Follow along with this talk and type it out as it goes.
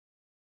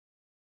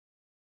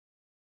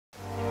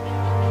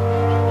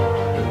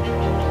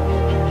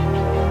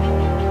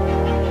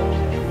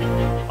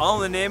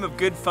all in the name of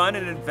good fun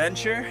and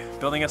adventure,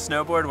 building a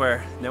snowboard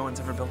where no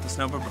one's ever built a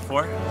snowboard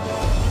before.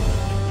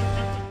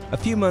 A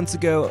few months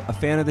ago, a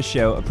fan of the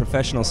show, a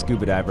professional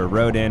scuba diver,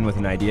 wrote in with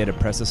an idea to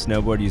press a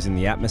snowboard using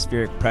the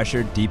atmospheric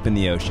pressure deep in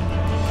the ocean.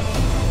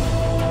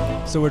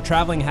 So we're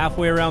traveling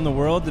halfway around the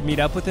world to meet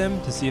up with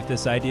him to see if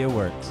this idea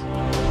works.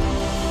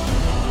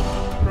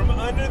 From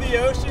under the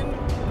ocean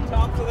to the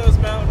tops of those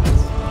mountains.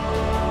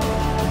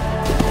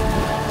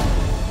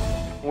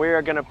 We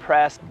are gonna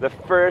press the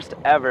first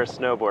ever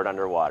snowboard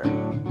underwater.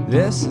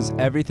 This is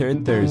every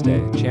third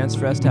Thursday, a chance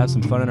for us to have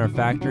some fun in our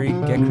factory,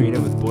 get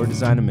creative with board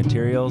design and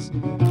materials,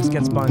 just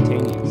get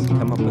spontaneous,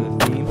 come up with a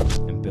theme,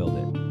 and build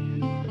it.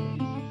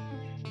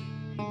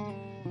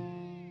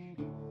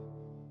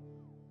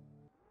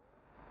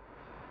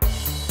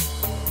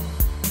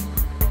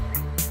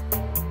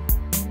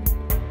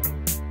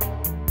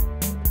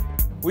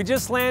 We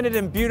just landed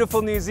in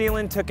beautiful New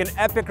Zealand, took an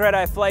epic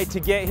red-eye flight to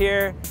get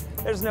here.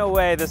 There's no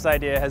way this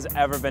idea has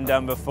ever been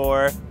done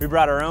before. We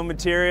brought our own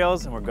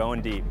materials and we're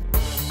going deep.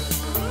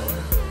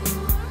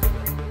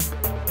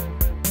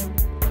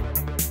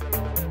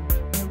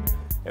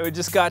 We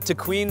just got to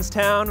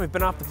Queenstown. We've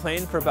been off the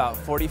plane for about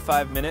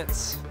 45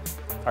 minutes.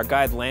 Our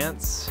guide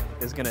Lance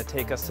is gonna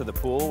take us to the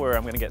pool where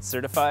I'm gonna get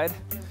certified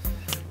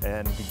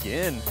and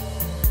begin.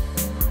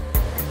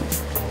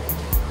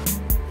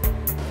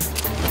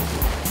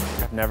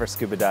 I've never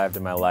scuba dived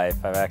in my life.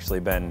 I've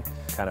actually been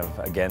kind of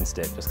against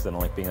it just because I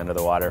don't like being under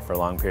the water for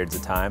long periods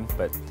of time,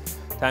 but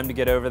time to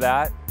get over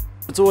that.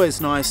 It's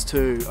always nice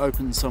to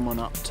open someone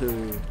up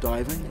to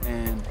diving,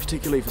 and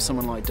particularly for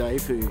someone like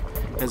Dave who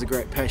has a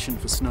great passion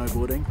for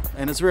snowboarding.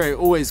 And it's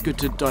always good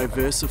to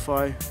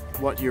diversify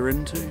what you're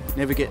into,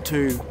 never get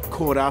too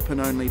caught up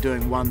in only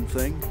doing one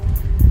thing.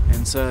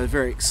 And so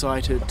very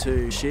excited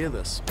to share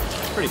this.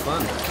 It's pretty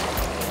fun,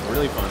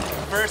 really fun.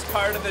 First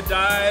part of the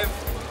dive,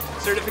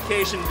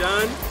 certification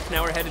done.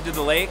 Now we're headed to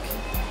the lake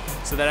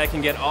so that I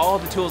can get all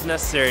the tools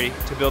necessary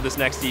to build this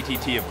next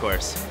DTT, of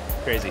course.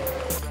 Crazy.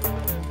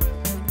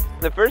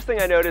 The first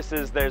thing I notice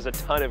is there's a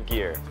ton of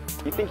gear.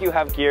 You think you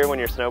have gear when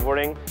you're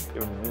snowboarding, you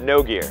have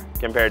no gear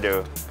compared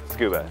to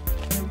scuba.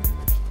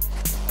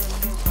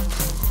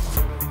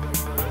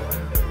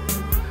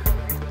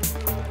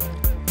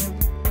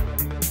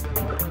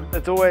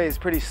 It's always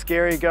pretty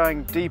scary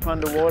going deep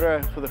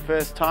underwater for the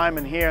first time,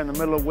 and here in the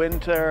middle of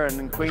winter and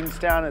in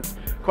Queenstown it's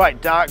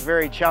quite dark,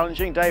 very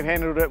challenging. Dave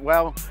handled it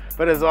well,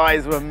 but his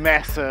eyes were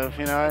massive,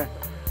 you know.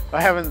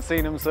 I haven't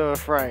seen him so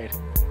afraid.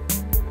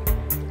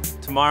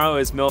 Tomorrow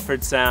is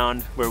Milford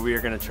Sound, where we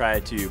are going to try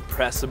to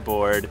press a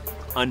board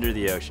under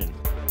the ocean.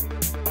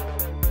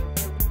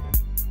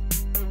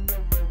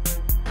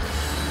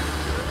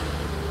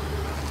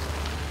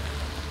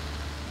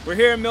 We're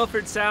here in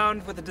Milford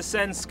Sound with the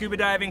Descend scuba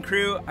diving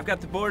crew. I've got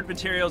the board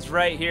materials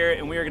right here,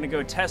 and we are going to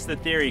go test the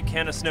theory,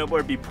 can a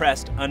snowboard be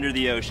pressed under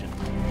the ocean?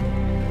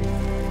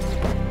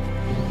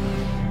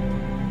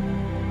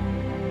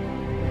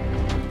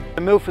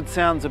 Milford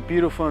Sound's a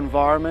beautiful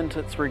environment.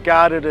 It's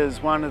regarded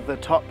as one of the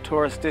top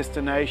tourist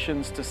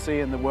destinations to see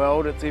in the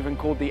world. It's even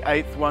called the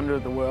 8th wonder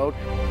of the world.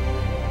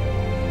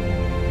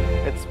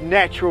 Its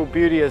natural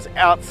beauty is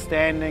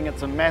outstanding.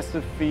 It's a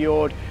massive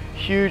fjord,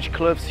 huge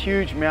cliffs,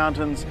 huge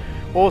mountains,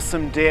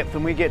 awesome depth,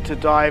 and we get to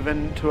dive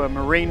into a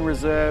marine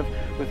reserve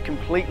with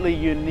completely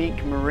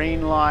unique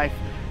marine life,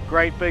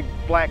 great big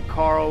black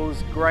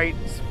corals, great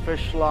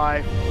fish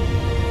life.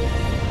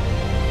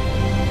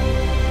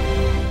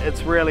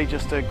 It's really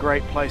just a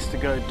great place to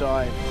go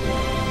dive.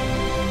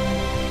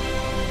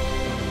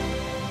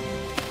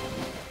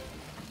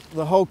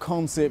 The whole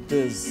concept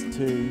is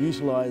to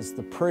utilize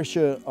the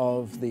pressure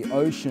of the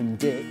ocean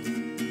depth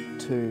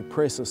to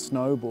press a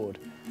snowboard.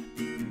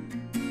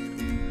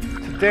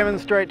 To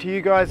demonstrate to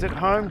you guys at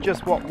home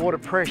just what water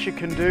pressure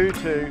can do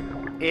to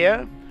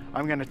air,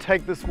 I'm going to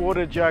take this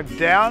water jug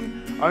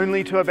down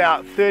only to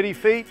about 30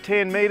 feet,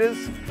 10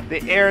 meters.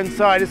 The air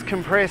inside is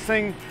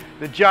compressing.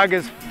 The jug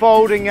is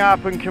folding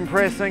up and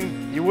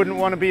compressing. You wouldn't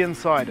want to be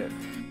inside it.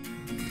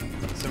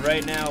 So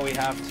right now we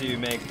have to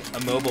make a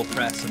mobile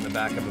press in the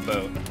back of a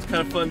boat. It's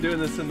kind of fun doing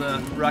this in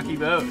the rocky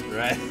boat,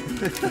 right?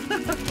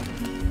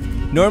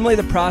 Normally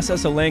the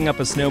process of laying up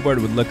a snowboard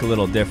would look a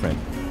little different.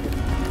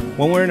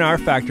 When we're in our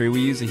factory,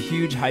 we use a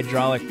huge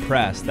hydraulic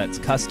press that's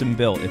custom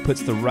built. It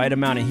puts the right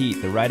amount of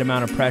heat, the right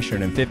amount of pressure,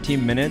 and in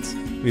 15 minutes,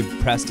 we've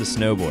pressed a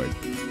snowboard.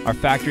 Our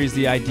factory is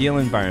the ideal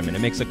environment.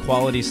 It makes a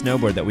quality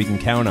snowboard that we can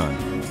count on.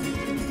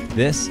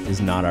 This is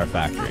not our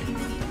factory.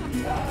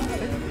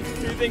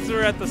 Who thinks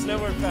we're at the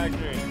snowboard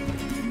factory?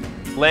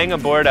 Laying a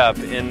board up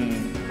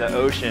in the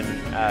ocean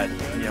at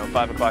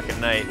 5 o'clock at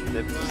night,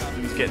 it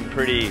was getting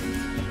pretty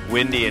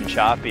windy and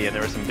choppy, and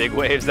there were some big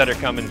waves that are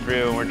coming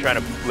through, and we're trying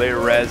to lay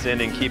resin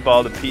and keep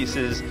all the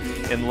pieces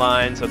in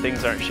line so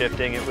things aren't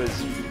shifting. It was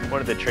one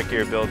of the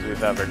trickier builds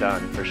we've ever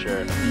done, for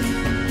sure.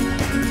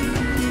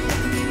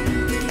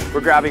 We're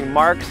grabbing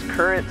Marc's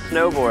current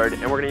snowboard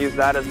and we're going to use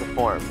that as the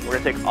form. We're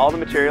going to take all the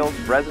materials,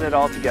 resin it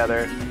all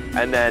together,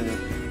 and then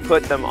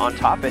put them on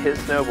top of his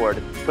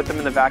snowboard put them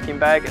in the vacuum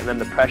bag, and then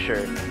the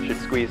pressure should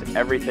squeeze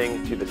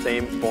everything to the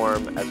same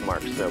form as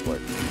Marc's snowboard.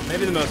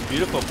 Maybe the most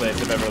beautiful place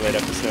I've ever laid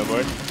up the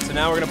snowboard. So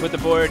now we're gonna put the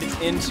board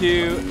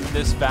into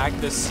this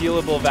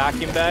sealable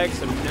vacuum bag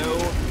so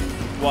no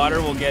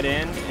water will get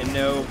in and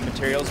no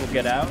materials will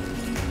get out.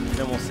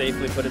 Then we'll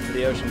safely put it to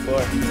the ocean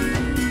floor.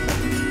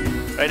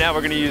 Right now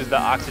we're gonna use the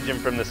oxygen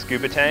from the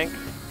scuba tank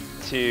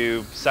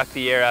to suck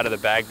the air out of the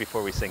bag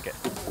before we sink it.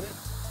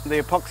 The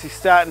epoxy's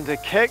starting to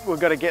kick. We've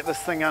got to get this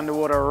thing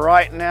underwater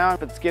right now.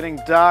 If it's getting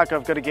dark,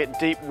 I've got to get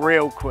deep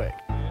real quick.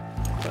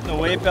 Putting the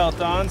weight belt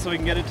on so we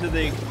can get it to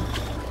the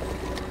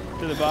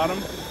bottom.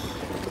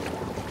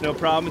 No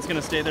problem, it's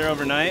gonna stay there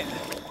overnight.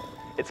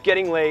 It's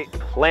getting late.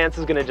 Lance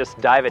is gonna just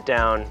dive it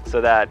down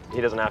so that he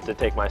doesn't have to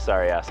take my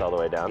sorry ass all the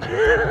way down.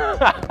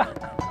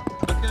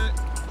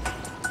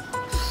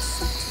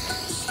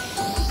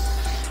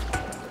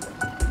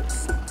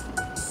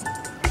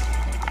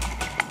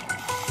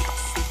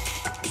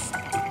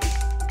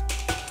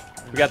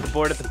 We got the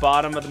board at the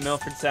bottom of the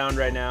Milford Sound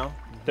right now,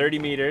 30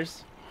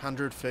 meters.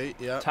 100 feet,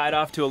 yeah. Tied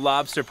off to a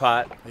lobster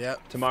pot. Yeah.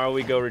 Tomorrow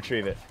we go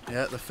retrieve it.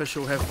 Yeah, the fish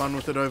will have fun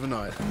with it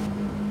overnight.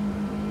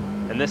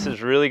 And this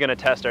is really gonna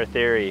test our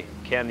theory.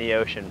 Can the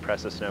ocean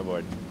press a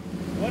snowboard?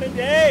 What a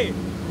day!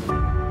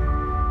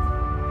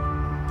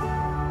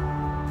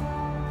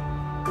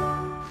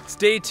 It's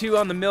day 2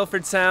 on the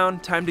Milford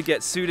Sound. Time to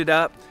get suited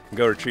up and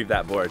go retrieve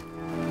that board.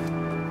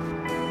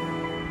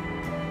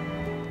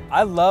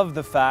 I love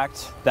the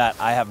fact that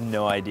I have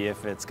no idea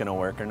if it's gonna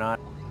work or not.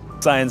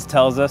 Science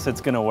tells us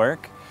it's gonna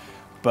work,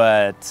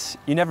 but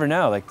you never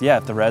know. Like, yeah,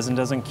 if the resin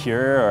doesn't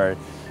cure or,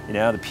 you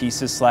know, the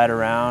pieces slide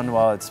around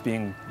while it's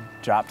being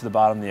dropped to the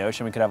bottom of the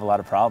ocean, we could have a lot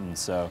of problems.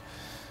 So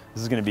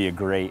this is gonna be a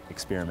great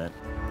experiment.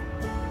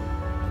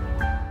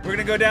 We're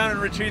gonna go down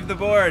and retrieve the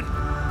board.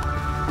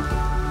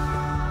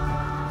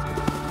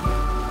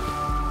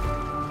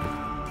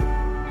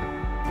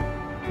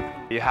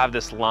 You have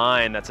this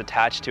line that's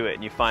attached to it,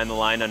 and you find the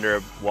line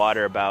under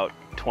water about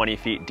 20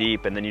 feet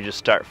deep, and then you just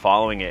start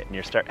following it, and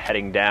you start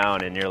heading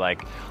down, and you're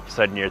like, all of a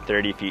sudden you're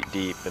 30 feet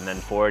deep, and then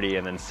 40,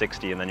 and then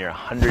 60, and then you're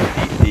 100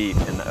 feet deep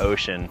in the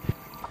ocean.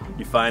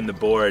 You find the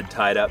board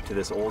tied up to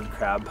this old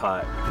crab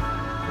pot.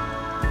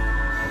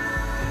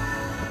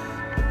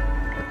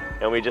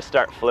 And we just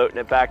start floating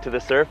it back to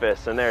the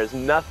surface, and there's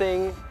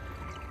nothing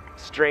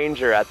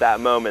stranger at that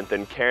moment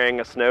than carrying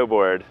a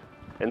snowboard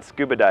and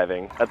scuba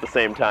diving at the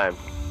same time.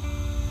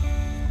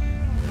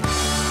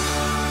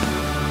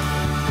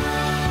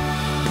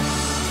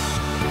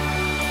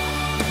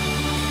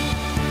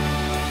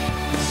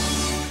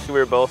 We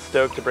were both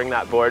stoked to bring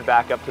that board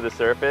back up to the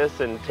surface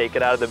and take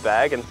it out of the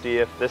bag and see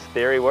if this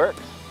theory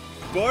works.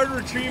 Board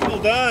retrieval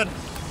done.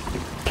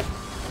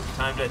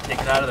 Time to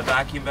take it out of the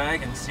vacuum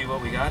bag and see what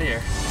we got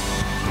here.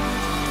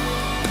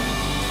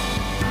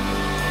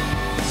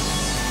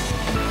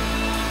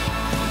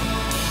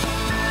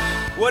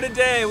 What a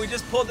day. We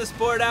just pulled this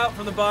board out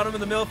from the bottom of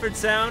the Milford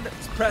Sound.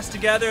 It's pressed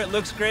together, it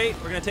looks great.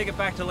 We're gonna take it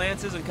back to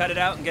Lance's and cut it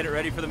out and get it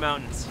ready for the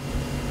mountains.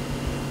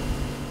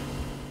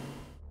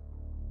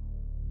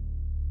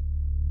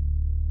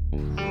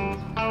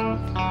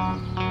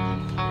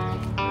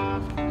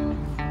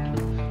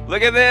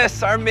 Look at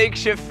this, our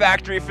makeshift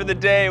factory for the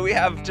day. We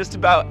have just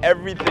about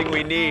everything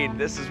we need.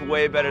 This is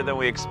way better than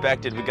we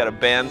expected. We got a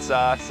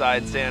bandsaw,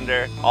 side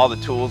sander, all the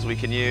tools we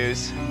can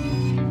use.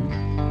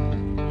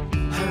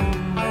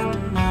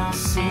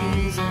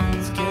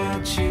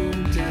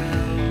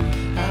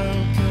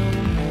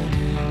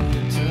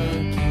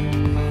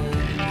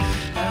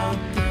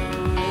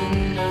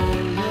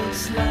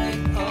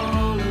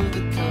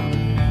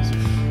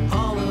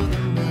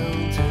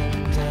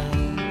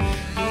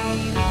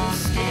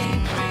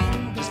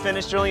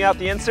 Finished drilling out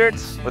the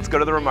inserts. Let's go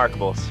to the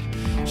Remarkables.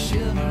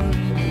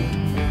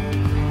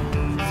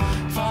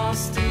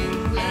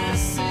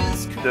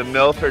 The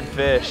Milford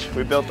fish.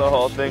 We built the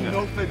whole thing.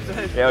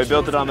 Yeah, we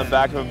built it on the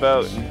back of a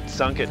boat and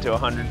sunk it to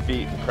 100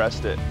 feet and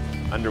pressed it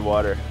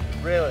underwater.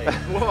 Really?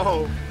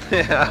 Whoa.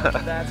 Yeah.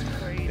 That's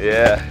crazy.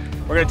 Yeah.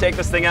 We're gonna take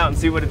this thing out and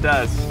see what it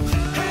does.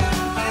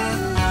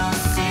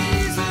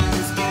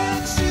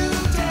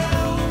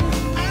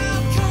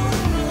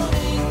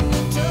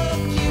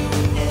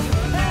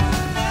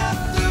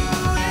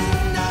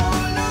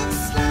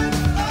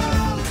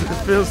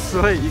 Feels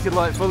sweet. You could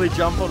like fully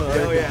jump on it.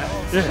 Oh yeah.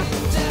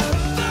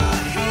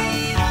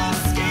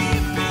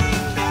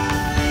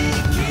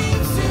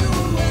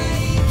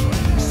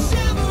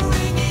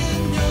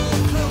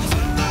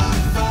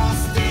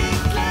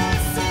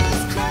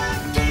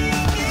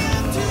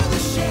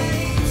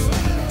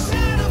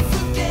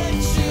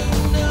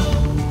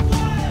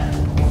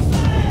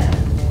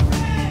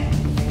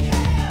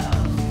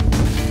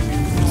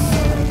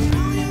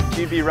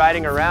 You'd be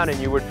riding around and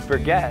you would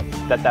forget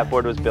that that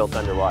board was built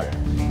underwater.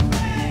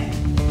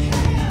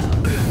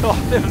 Oh,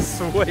 that was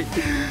sweet.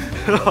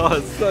 Oh,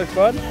 it's so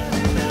fun.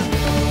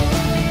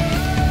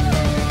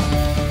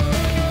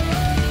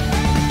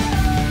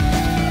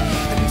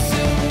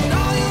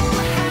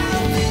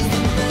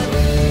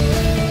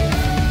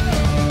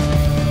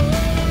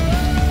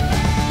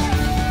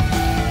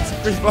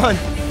 pretty fun.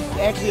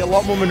 Actually a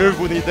lot more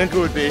maneuverable than you think it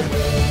would be.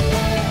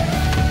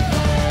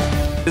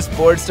 This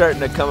board's starting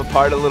to come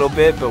apart a little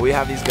bit, but we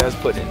have these guys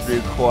putting it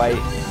through quite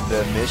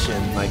the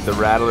mission, like the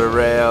rattler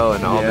rail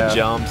and all the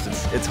jumps.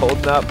 It's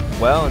holding up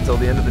well until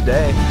the end of the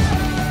day.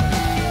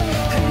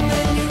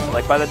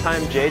 Like by the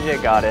time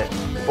JJ got it,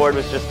 the board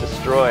was just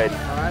destroyed.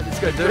 Alright, let's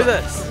go do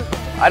this.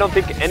 I don't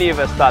think any of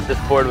us thought this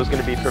board was going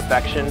to be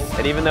perfection,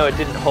 and even though it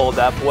didn't hold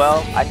up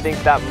well, I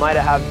think that might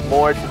have had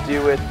more to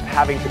do with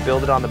having to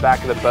build it on the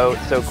back of the boat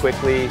so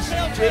quickly.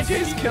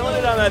 JJ's killing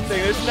it on that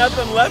thing. There's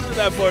nothing left of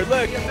that board.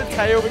 Look, it's a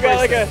tire. We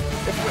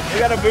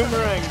got a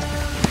boomerang.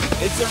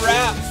 It's a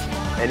wrap.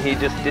 And he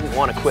just didn't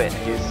want to quit.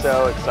 He was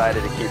so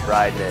excited to keep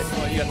riding it.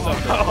 Oh, you got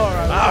something.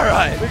 All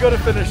right. We got to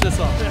finish this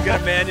off. We got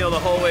a manual the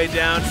whole way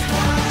down.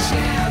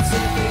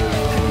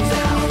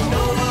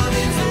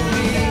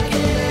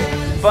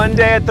 Fun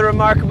day at the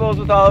Remarkables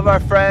with all of our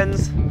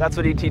friends. That's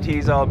what ETT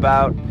is all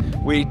about.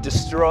 We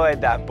destroyed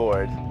that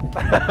board.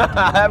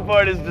 That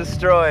board is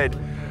destroyed.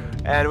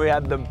 And we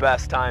had the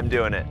best time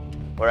doing it.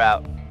 We're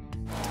out.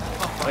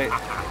 Wait,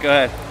 go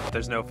ahead.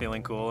 There's no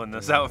feeling cool in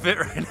this outfit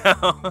right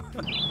now.